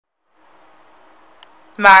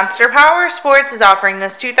Monster Powersports is offering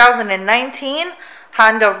this 2019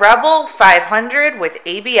 Honda Rebel 500 with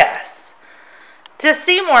ABS. To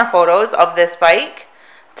see more photos of this bike,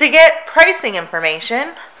 to get pricing information,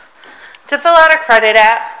 to fill out a credit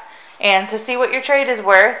app, and to see what your trade is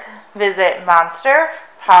worth, visit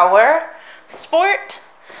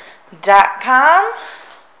monsterpowersport.com.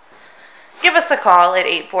 Give us a call at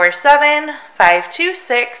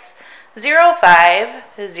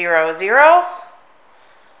 847-526-0500.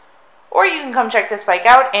 Or you can come check this bike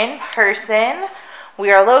out in person.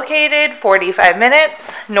 We are located 45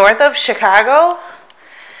 minutes north of Chicago.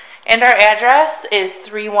 And our address is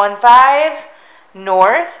 315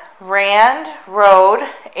 North Rand Road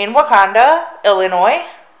in Wauconda, Illinois.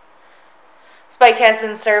 This bike has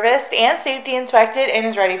been serviced and safety inspected and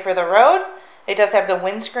is ready for the road. It does have the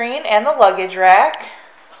windscreen and the luggage rack.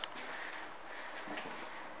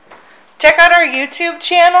 Check out our YouTube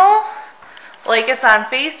channel. Like us on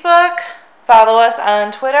Facebook, follow us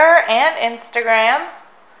on Twitter and Instagram.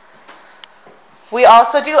 We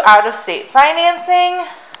also do out-of-state financing,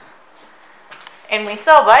 and we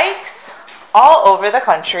sell bikes all over the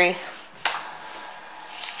country.